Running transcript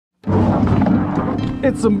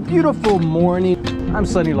It's a beautiful morning. I'm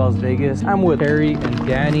SonnyLasVegas. I'm with Harry and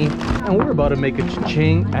Danny, and we're about to make a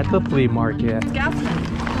cha-ching at the flea market. Gas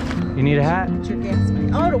money. You need a hat? It's your gas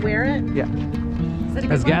money. Oh, to wear it? Yeah. Is that a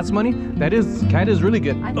As good gas money? That is really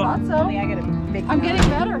good. I thought so. I got a big I'm getting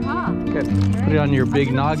better, huh? Good. Put it on your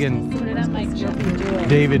big noggin. Put it on my wallet.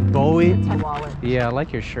 David Bowie. Yeah, I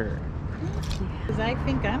like your shirt. Because I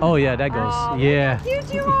think I'm... Oh yeah, that goes. Oh, yeah. how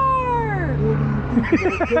cute you are!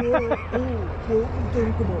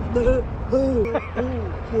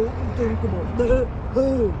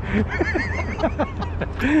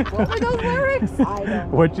 What were those lyrics? I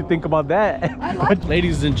don't. What you think about that?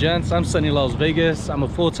 Ladies and gents, I'm SonnyLasVegas. I'm a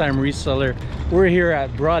full-time reseller. We're here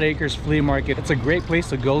at Broad Acres Flea Market. It's a great place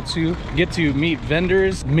to go to, get to meet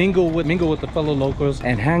vendors, mingle with the fellow locals,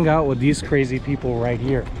 and hang out with these crazy people right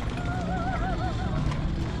here.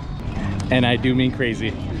 And I do mean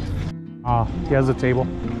crazy. Oh, he has a table.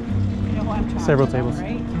 You know who I'm talking Several about, tables.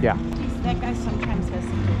 right? Yeah. That guy sometimes has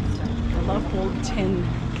some good stuff. I love old tin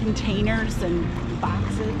containers and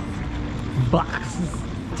boxes. Boxes.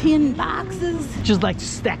 Tin boxes. Just like to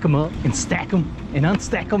stack them up and stack them and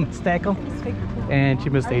unstack them and stack them. And she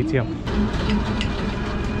missed the ATM.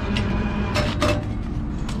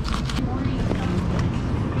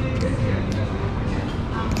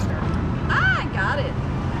 Ah, I got it.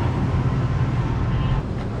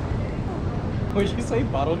 What did she say?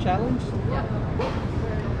 Bottle challenge? Yeah.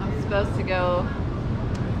 I'm supposed to go.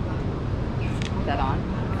 Is that on?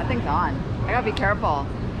 I think it's on. I gotta be careful.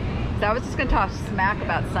 So I was just gonna talk smack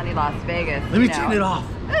about SonnyLasVegas. Let me turn it off.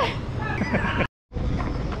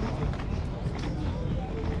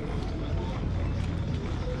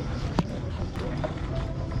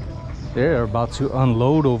 They're about to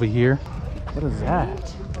unload over here. What is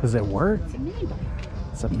that? Does it work? It's a mini bike.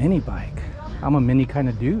 It's a mini bike. I'm a mini kind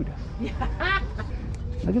of dude.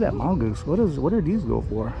 Look at that mongoose. What do these go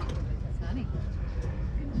for? Sunny.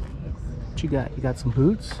 What you got? You got some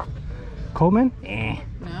boots? Coleman? Eh.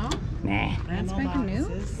 No? Nah. Brand spanking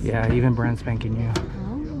new? Yeah, even brand spanking new.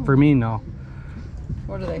 Oh. For me, no.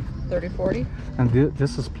 What are they? 30, 40? And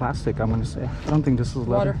this is plastic, I'm gonna say. I don't think this is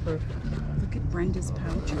leather. Waterproof. Look at Brenda's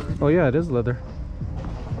pouch. Oh yeah, it is leather.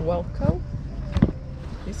 Welco?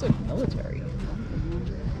 These look military.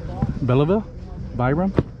 Belleville?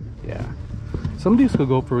 Byram? Yeah. Some of these could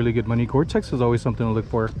go for really good money. Gore-Tex is always something to look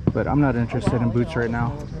for, but I'm not interested in boots right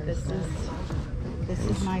now. This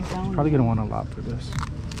is my zone. Probably gonna want a lot for this.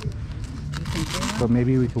 But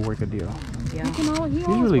maybe we could work a deal. Yeah. He's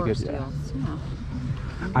really good. Yeah.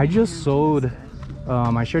 I just sold,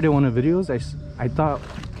 I shared it in one of the videos. I thought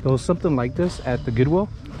there was something like this at the Goodwill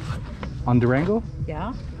on Durango.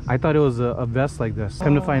 Yeah? I thought it was a vest like this.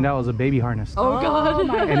 Come to find out it was a baby harness. Oh god.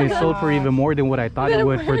 And it sold for even more than what I thought it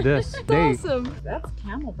would for this. Awesome. That's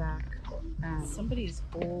camelback. Somebody's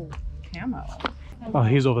old camo. Oh,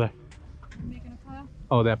 he's over there. Making a pile?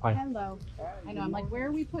 Oh, that pile. Hello. I know. I'm like, where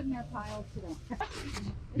are we putting our piles today?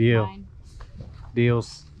 Deal. Fine.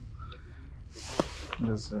 Deals. What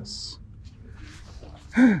is this?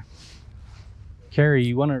 Carrie,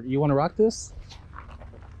 you wanna rock this?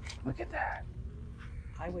 Look at that.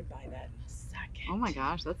 I would buy that in a second. Oh my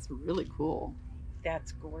gosh, that's really cool.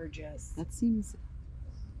 That's gorgeous. That seems...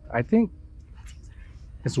 I think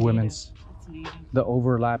it's women's. That's native. The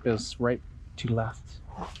overlap is right to left.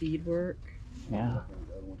 Beadwork. Yeah.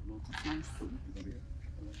 That's nice.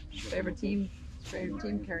 Favorite team,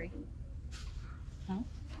 Carrie? Huh?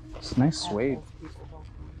 It's nice suede.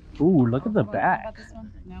 Ooh, look at the About back. this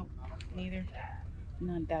one? No, neither.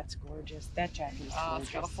 No, that's gorgeous. That jacket is Oh, gorgeous.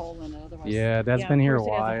 it's got a hole in it. Otherwise, Yeah, that's Yeah, been of here a course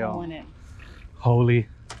it has hole while. in it. Holy.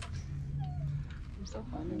 they're so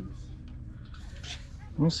funny.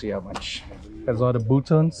 Let me see how much. Has all the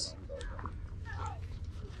boutons.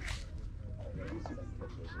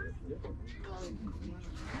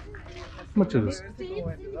 How much is this?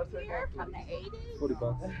 40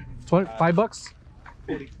 bucks. 5 bucks?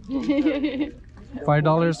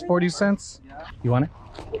 $5.40. You want it?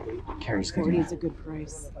 Carrie's 40 getting is a good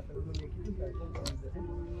price.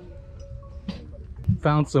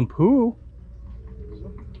 Found some poo.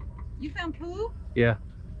 You found poo? Yeah.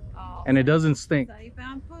 Oh, And it doesn't stink. so you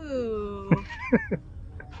found poo.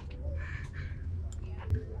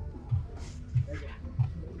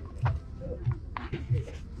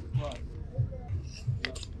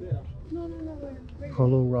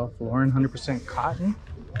 Polo Ralph Lauren, 100% cotton.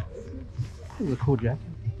 This is a cool jacket.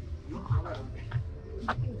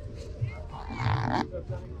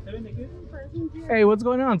 Hey, what's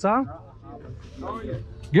going on, Tom?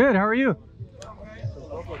 Good, how are you?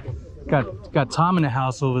 Got Tom in the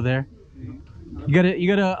house over there.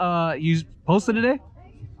 You posted today?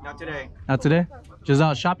 Not today. Not today? Just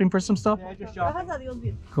out shopping for some stuff? Yeah, just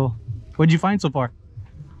shopping. Cool. What'd you find so far?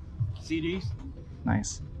 CDs.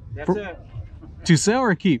 Nice. That's For- it. To sell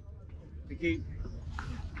or keep? To keep.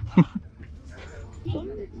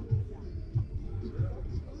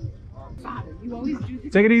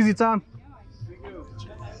 Take it easy, Tom.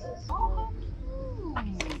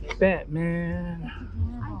 Batman.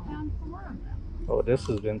 Oh, this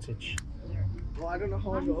is vintage. Well, I don't know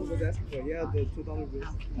how much I was asking for. Yeah, the $2 bill.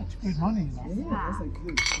 That's good money, you know. Yeah, that's like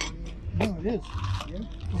good. No, it is. Yeah.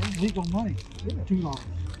 It's legal money. Yeah. $2.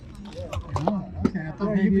 Yeah. Oh, okay. I thought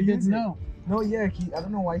Yeah, maybe you could didn't use it. know. No, yeah, I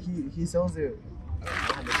don't know why he sells it. I don't know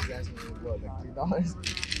how much he's asking me. What, like $3?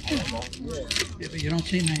 I don't know. Yeah. Yeah, but you don't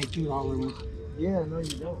see many $2 ones. Yeah, no,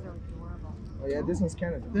 you don't. Oh yeah, this one's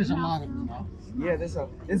Canada. There's a lot of them, though. Yeah,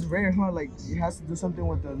 it's rare, huh? Like it has to do something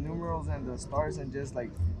with the numerals and the stars and just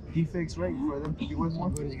like defects, right, for them to be worth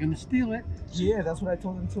more. Somebody's gonna steal it. Yeah, that's what I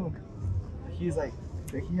told him too. He's like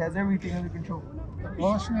he has everything under control.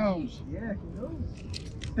 Boss knows. Yeah, he knows.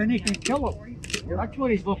 Then he can kill him. That's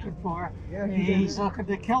what he's looking for. Yeah, He's looking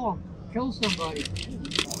to kill him. Kill somebody.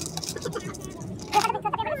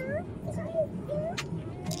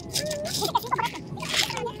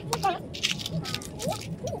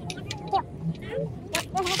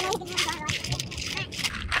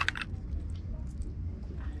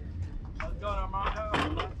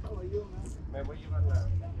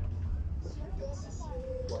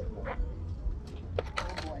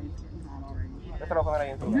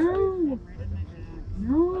 No.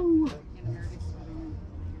 No.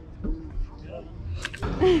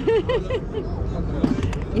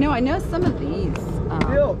 You know, I know some of these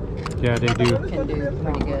Yeah, they do. can do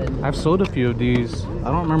pretty good. I've sold a few of these. I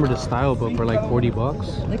don't remember the style, but for like 40 bucks.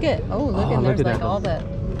 Look at Oh, and look there's at like that.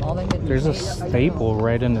 all the hidden There's a shapes. staple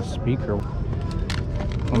right in the speaker.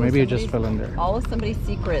 Or maybe it just fell in there. All of somebody's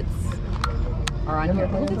secrets are on here.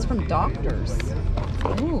 Oh, it's from doctors.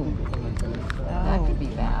 Ooh, that could be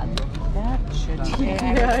bad. That should be.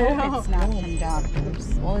 Yeah, I hope it's not from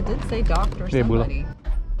doctors. Well, it did say doctor Hey, Bula. somebody.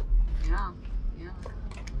 Yeah, yeah.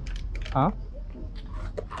 Huh?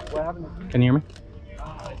 What happened? Can you hear me?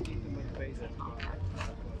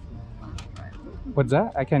 What's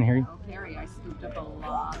that? I can't hear you. Oh, Harry, I scooped up a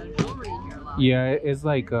lot of jewelry here. Yeah, it's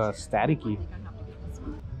like staticky.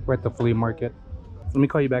 We're at the flea market. Let me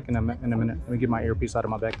call you back in a minute. Let me get my earpiece out of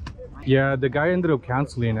my bag. Yeah, the guy ended up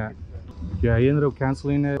canceling it. Yeah, he ended up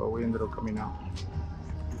canceling it, but we ended up coming out.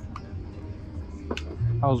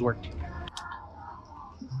 How's work?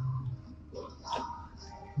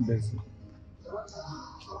 Busy.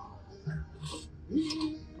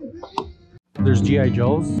 There's G.I.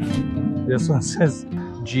 Joe's. This one says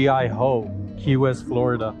G.I. Ho, Key West,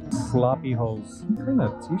 Florida. Floppy hose. What kind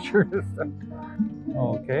of t-shirt is that?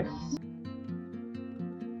 Oh, okay.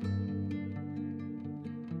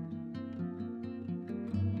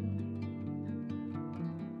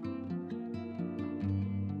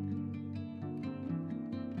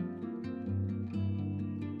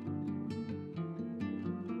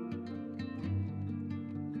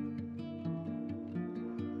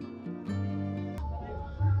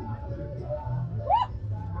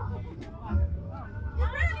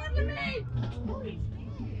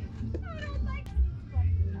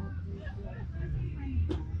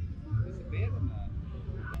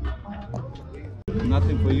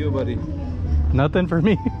 Nothing for you, buddy. Nothing for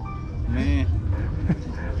me. Man.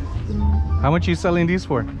 How much you selling these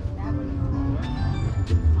for?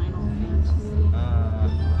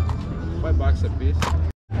 $5 a piece.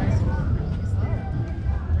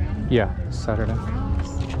 Yeah, Saturday.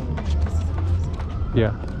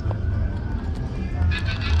 Yeah.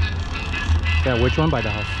 Yeah, which one by the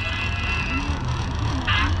house?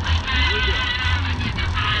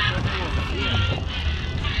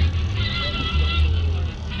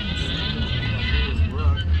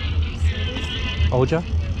 Oja?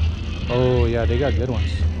 Oh yeah, they got good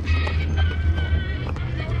ones.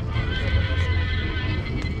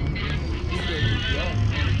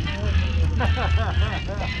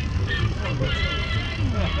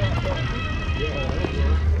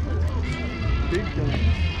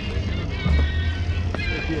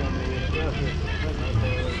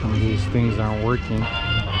 Some of these things aren't working.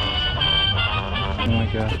 Oh my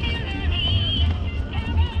god.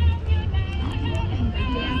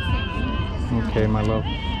 Okay, my love.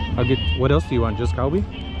 I'll get. What else do you want? Just Calbee?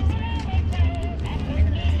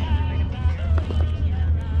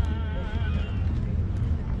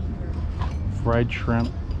 Fried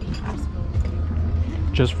shrimp.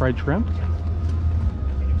 Just fried shrimp?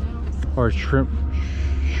 Or shrimp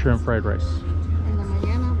fried rice? En la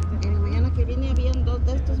mañana que vine habían dos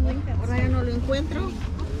de estos, ahora ya no lo encuentro.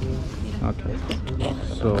 Okay.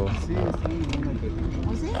 So.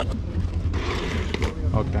 Was it?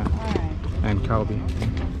 Okay. Alright. And Calby.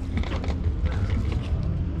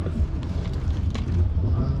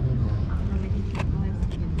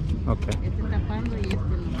 Okay.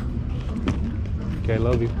 Okay,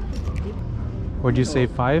 love you. What'd you say,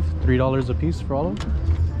 $3 a piece for all of them?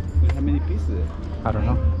 How many pieces? I don't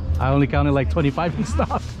know. I only counted like 25 and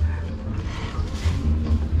stuff.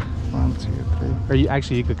 1, 2, 3. Or you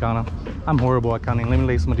actually you could count them. I'm horrible at counting. Let me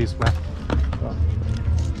lay some of these flat.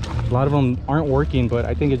 A lot of them aren't working, but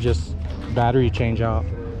I think it's just battery change out.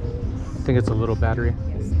 I think it's a little battery.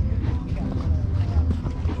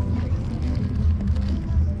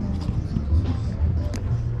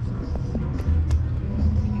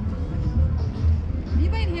 You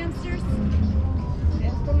buying hamsters?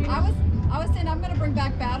 I was saying I'm gonna bring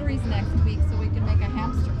back batteries next week so we can make a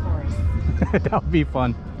hamster for us. That would be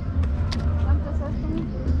fun.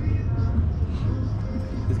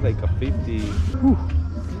 It's like a 50. Whew.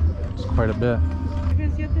 It's quite a bit. You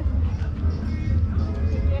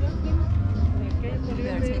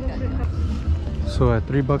better take that down. So at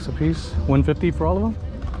 $3 a piece, 150 for all of them?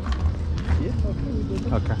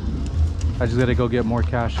 Yeah, Okay. I just gotta go get more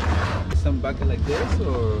cash. some bucket like this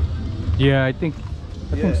or? Yeah, I think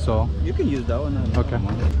so. You can use that one. Okay.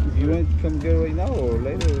 If you want to come get it right now or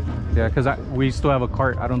later. Yeah, because we still have a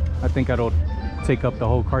cart. I think it'll take up the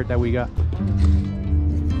whole cart that we got.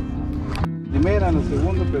 Primero, lo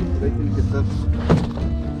segundo, pero ahí tiene que estar.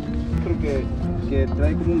 Creo que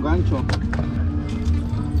trae como un gancho.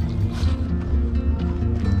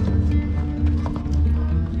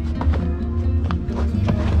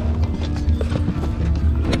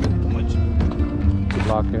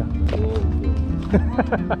 Block, yeah.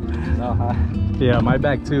 Ajá. Yeah, my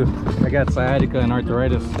back too. I got sciatica and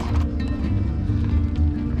arthritis. Is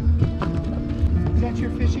that your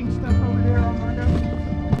fishing stuff over there, Armando?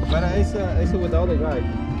 Para esa without the guy.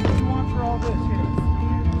 What do you want for all this here?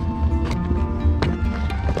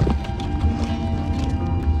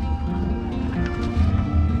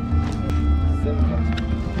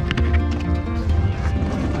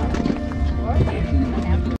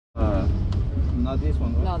 Not this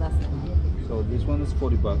one, right? No, that's So this one is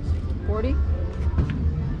 $40. 40.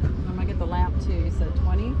 I'm gonna get the lamp too. You said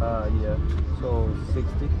 20. Yeah. So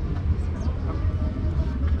 60.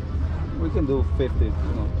 We can do 50. You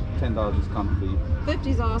know, $10 discount for you.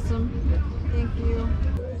 50's awesome. Thank you.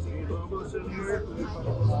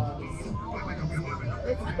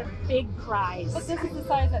 This is the big prize. But this is the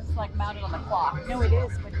size that's like mounted on the clock. No, it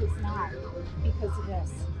is, but it's not because of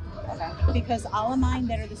this. Okay. Because all of mine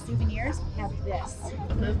that are the souvenirs have this.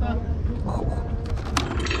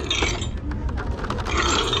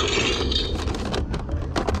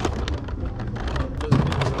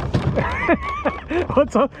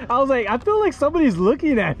 What's up? I was like, I feel like somebody's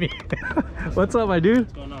looking at me. What's up, my dude?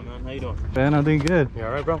 What's going on, man? How you doing? Man, I'm doing good. You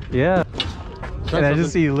alright, bro? Yeah. And I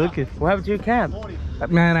just see you looking. What happened to your cam?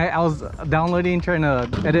 Man, I was downloading, trying to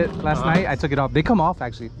edit last night. I took it off. They come off,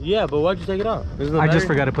 actually. Yeah, but why'd you take it off? I just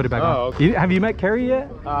forgot to put it back on. Okay. Have you met Carrie yet?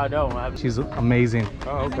 No, I haven't. She's amazing.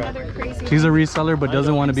 Oh, okay. Another crazy She's a reseller, but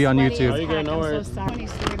doesn't want to be on How YouTube. you getting nowhere? I'm so sorry. Funny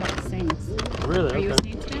story about the Saints. Really? Are you a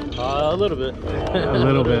Okay. Saints fan? A little bit. A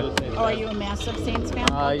little bit. Oh, are you a massive Saints fan?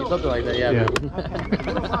 Something like that, yeah. Yeah.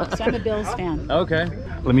 Okay. So I'm a Bills fan. Okay.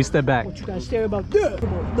 Let me step back. What you gotta say about that?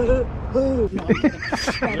 No, I'm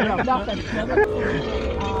kidding. No, nothing.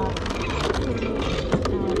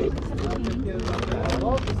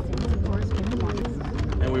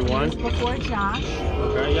 And we won? Before Josh.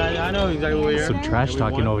 Okay, yeah, I know exactly where you're Some at. trash And we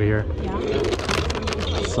talking won? over here.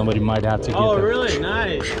 Yeah. Somebody might have to get Oh, them. really?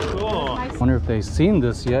 Nice. Cool. I wonder if they've seen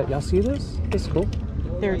this yet. Y'all see this? This is cool.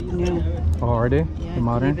 They're new. Oh, are they? Yeah, They're I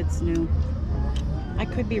modern? believe it's new. I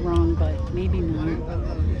could be wrong, but maybe not.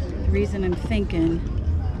 The reason I'm thinking,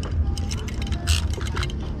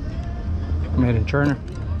 Made in China.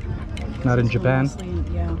 Not in Japan. honestly,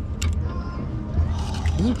 yeah.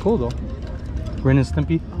 This is cool though. Ren and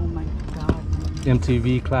Stimpy. Oh my God.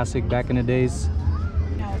 MTV classic back in the days.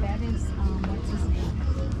 No, that is, what's his name?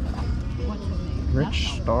 What's his name?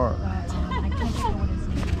 Rich Star. I can't think of what his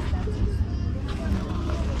name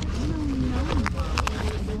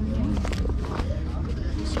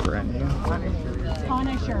is. It's brand new. That's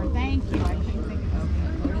Punisher. Thank you. I couldn't think of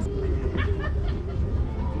his name.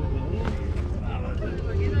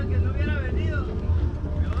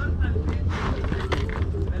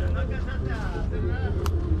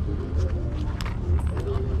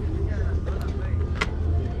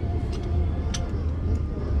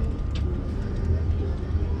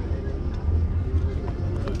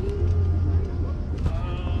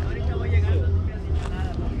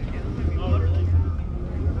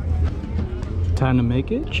 Time to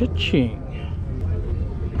make it cha-ching.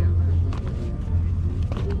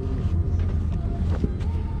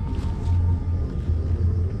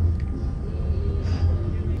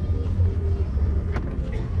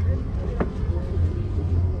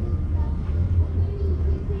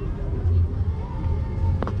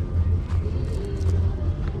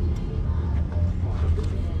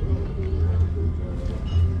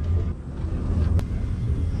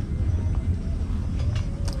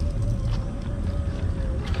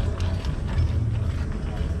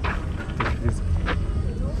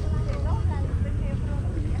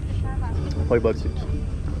 $5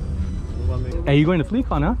 each. Hey, you going to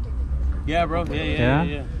FleaCon, huh? Yeah, bro.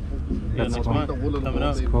 Yeah. That's next cool. month. Coming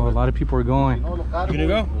up. Cool. A lot of people are going. You gonna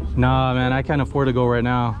go? Nah, man, I can't afford to go right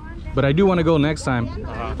now. But I do want to go next time.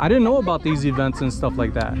 I didn't know about these events and stuff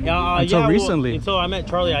like that until recently. Until I met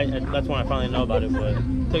Charlie, that's when I finally know about it. But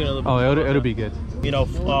taking a little bit. It'll be good. You know,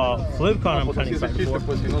 FleaCon I'm kind of excited for.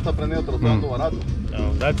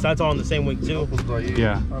 No, that's all in the same week too.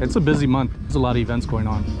 Yeah, it's a busy month. There's a lot of events going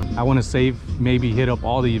on. I want to save, maybe hit up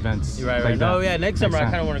all the events. You're right. Like that. Oh yeah, next summer I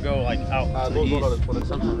kind of want to go like out to the east.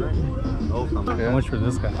 How much for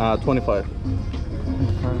this guy? 25.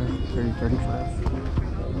 30, 35.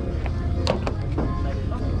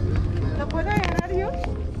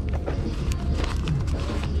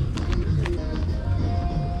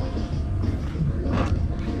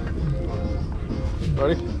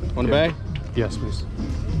 Ready? On the bag? Yes, please.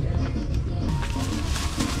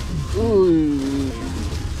 Uy.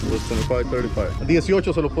 25, 35.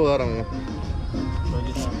 18 se lo puedo dar a mí.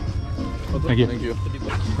 Thank you. Thank you.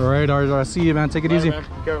 All right, I'll see you, man. Take it easy. Man.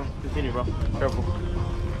 Careful. Continue, bro. Careful.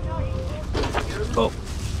 Oh.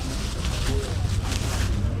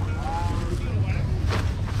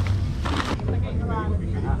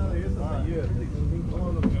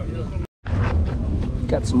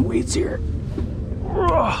 Got some weights here.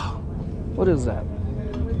 What is that?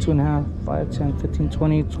 2.5, 5, 10, 15,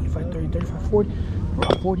 20, 25, 30, 35, 40.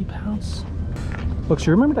 About 40 pounds. Look, so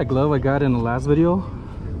you remember that glove I got in the last video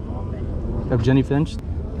of Jenny Finch?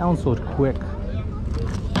 That one sold quick.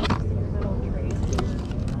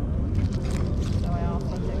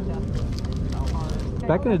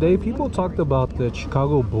 Back in the day, people talked about the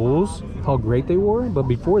Chicago Bulls, how great they were, but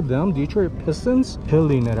before them, Detroit Pistons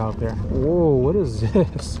killing it out there. Whoa, what is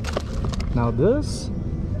this? Now this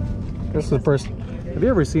is the first. Have you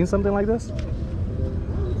ever seen something like this?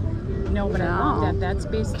 No, but I love that. That's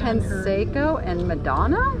based on her. Canseco and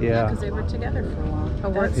Madonna? Yeah. Because they were together for a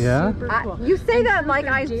while. That's Yeah? super cool. You say that Truth like or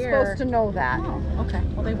I'm Dare. supposed to know that. Oh, okay.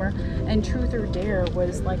 Well, they were. And Truth or Dare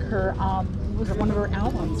was like her, was one of her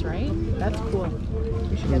albums, right? That's cool.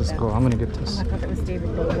 You should get This is that. cool. I'm gonna get this. I thought it was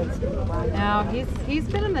David Bowles. No, he's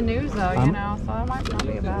been in the news though, you know, so it might not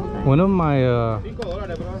be a bad thing. One of my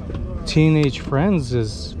teenage friends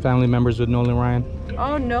is family members with Nolan Ryan.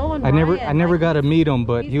 Oh, Nolan I never Ryan. got to meet him,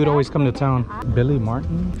 but he would always come to town. Billy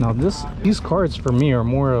Martin. Now these cards for me are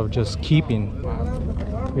more of just keeping.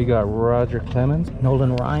 We got Roger Clemens,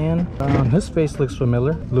 Nolan Ryan. His face looks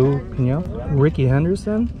familiar. Lou Pino, Ricky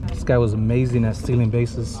Henderson. This guy was amazing at stealing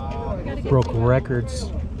bases. Broke records.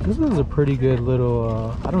 This is a pretty good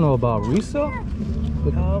little. I don't know about resale,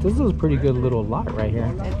 but this is a pretty good little lot right here.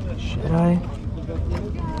 Should I?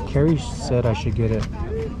 Carrie said I should get it.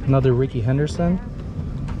 Another Ricky Henderson.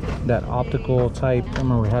 That optical type. I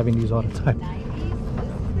remember having these all the time.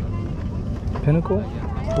 Pinnacle,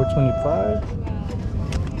 425.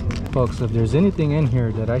 Folks, if there's anything in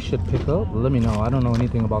here that I should pick up, let me know. I don't know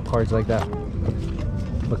anything about cards like that.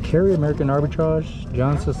 But Carrie American Arbitrage,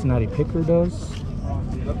 John Cincinnati Picker does.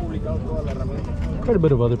 Quite a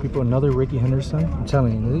bit of other people. Another Ricky Henderson. I'm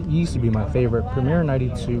telling you, it used to be my favorite. Premier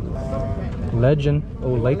 92. Legend.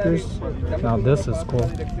 Oh, Lakers. Now this is cool.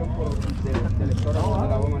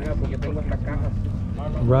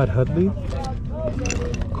 Rod Hudley.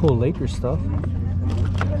 Cool Lakers stuff.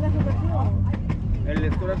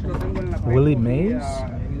 Willie Mays.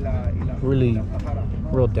 Really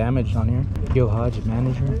real damaged on here. Gil Hodge,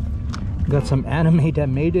 manager. Got some anime that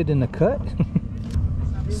made it in the cut.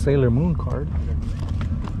 Sailor Moon card.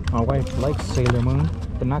 My wife likes Sailor Moon,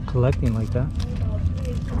 but not collecting like that.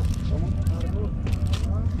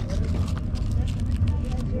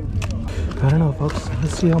 I don't know, folks.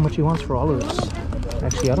 Let's see how much he wants for all of this.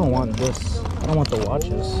 Actually, I don't want this. I don't want the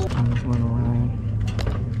watches. There's one around.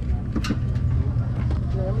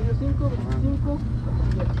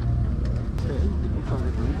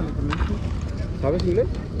 ¿Sabes inglés?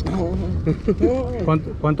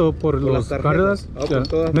 ¿Cuánto por los cardas? Por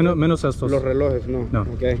todas, Menos estos. Los relojes, no. No.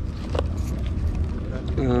 Ok.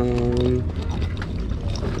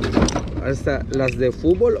 Las de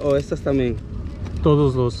fútbol o estas también.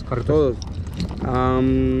 Todos los carretes. Todos.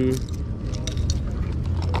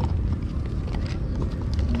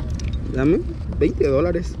 Dame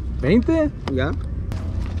 $20. ¿20? Ya.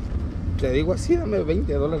 Te digo así, dame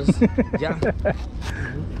 $20. Ya.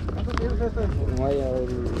 No vaya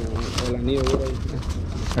el anillo.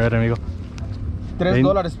 A ver, amigo.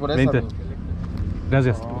 $3 por esa. 20.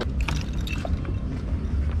 Gracias.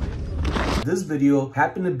 This video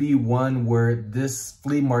happened to be one where this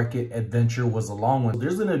flea market adventure was a long one.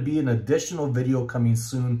 There's going to be an additional video coming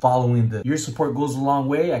soon following this. Your support goes a long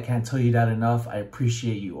way. I can't tell you that enough. I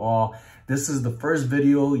appreciate you all. This is the first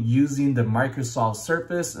video using the Microsoft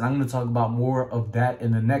Surface, and I'm going to talk about more of that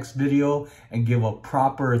in the next video and give a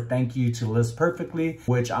proper thank you to Lives Perfectly,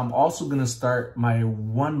 which I'm also going to start my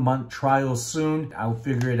 1-month trial soon. I'll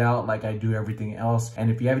figure it out like I do everything else. And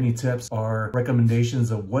if you have any tips or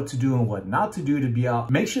recommendations of what to do and what not to do to be out,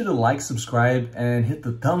 make sure to like, subscribe, and hit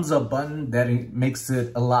the thumbs up button. That makes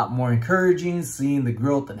it a lot more encouraging, seeing the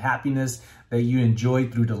growth and happiness that you enjoy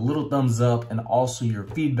through the little thumbs up and also your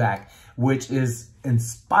feedback, which is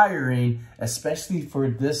inspiring, especially for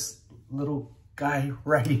this little guy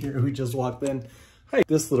right here who just walked in. Hi,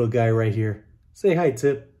 this little guy right here. Say hi,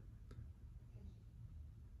 Tip.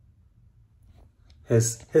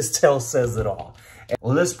 His tail says it all.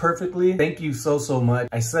 Lives Perfectly, thank you so much.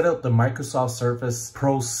 I set up the Microsoft Surface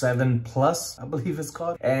Pro 7 Plus, I believe it's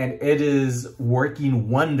called, and it is working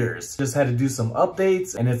wonders. Just had to do some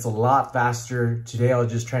updates and it's a lot faster. Today I was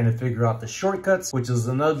just trying to figure out the shortcuts, which is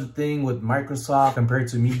another thing with Microsoft compared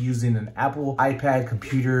to me using an Apple iPad,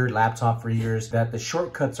 computer, laptop for years, that the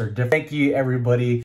shortcuts are different. Thank you, everybody.